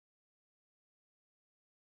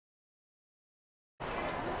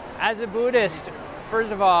As a Buddhist,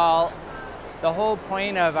 first of all, the whole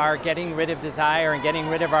point of our getting rid of desire and getting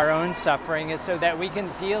rid of our own suffering is so that we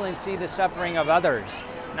can feel and see the suffering of others.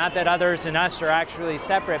 Not that others and us are actually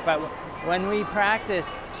separate, but when we practice,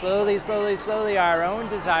 slowly, slowly, slowly, our own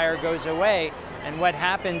desire goes away, and what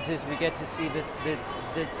happens is we get to see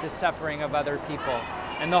the suffering of other people.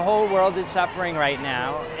 And the whole world is suffering right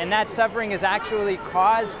now, and that suffering is actually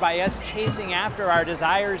caused by us chasing after our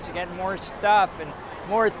desires to get more stuff and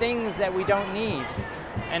more things that we don't need.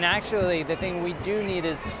 And actually, the thing we do need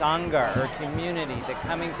is Sangha, or community, the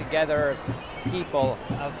coming together of people,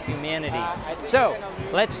 of humanity. So,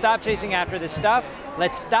 let's stop chasing after this stuff,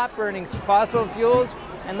 let's stop burning fossil fuels,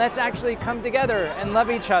 and let's actually come together and love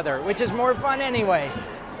each other, which is more fun anyway.